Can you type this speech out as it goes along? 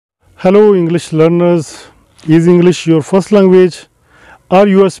Hello English learners, is English your first language or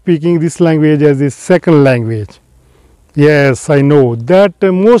you are speaking this language as a second language? Yes, I know that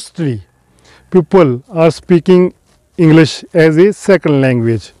mostly people are speaking English as a second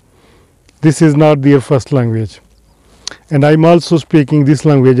language. This is not their first language, and I am also speaking this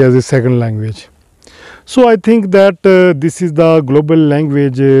language as a second language. So I think that this is the global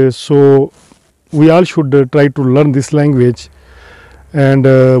language, so we all should try to learn this language, and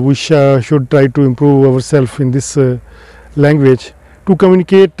we should try to improve ourselves in this language to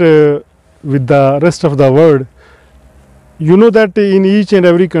communicate with the rest of the world. You know that in each and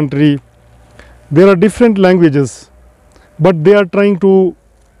every country there are different languages, but they are trying to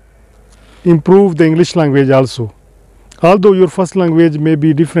improve the English language also. Although your first language may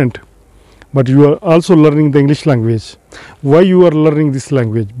be different, but you are also learning the English language. Why you are learning this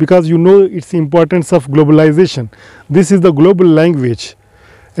language? Because you know its importance of globalization. This is the global language,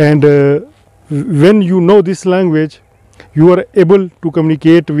 and when you know this language, you are able to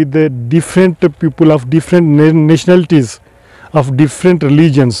communicate with the different people of different nationalities, of different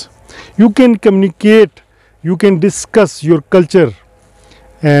religions. You can communicate, you can discuss your culture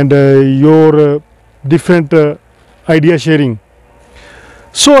and your different idea sharing.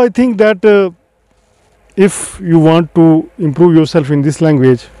 So I think that if you want to improve yourself in this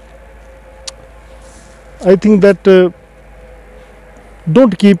language, I think that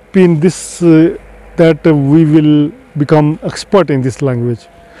don't keep in this that we will become expert in this language.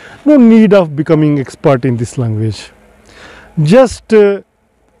 No need of becoming expert in this language. Just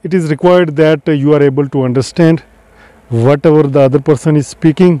it is required that you are able to understand whatever the other person is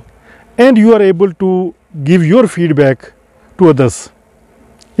speaking, and you are able to give your feedback to others.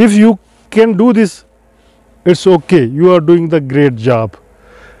 If you can do this, it's okay, you are doing the great job.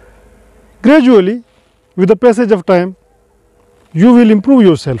 Gradually, with the passage of time, you will improve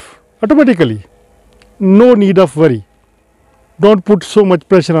yourself automatically. No need of worry. Don't put so much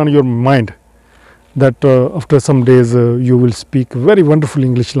pressure on your mind that after some days you will speak very wonderful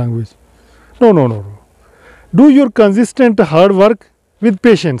English language. No. Do your consistent hard work with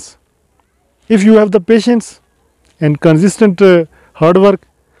patience. If you have the patience and consistent hard work,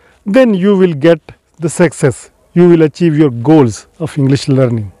 then you will get the success. You will achieve your goals of English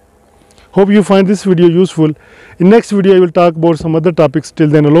learning. Hope you find this video useful. In next video I will talk about some other topics. Till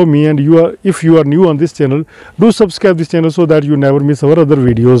then, allow me, and if you are new on this channel, do subscribe this channel so that you never miss our other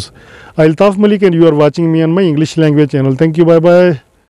videos. Altaf Malik, and you are watching me on my English language channel. Thank you. Bye bye.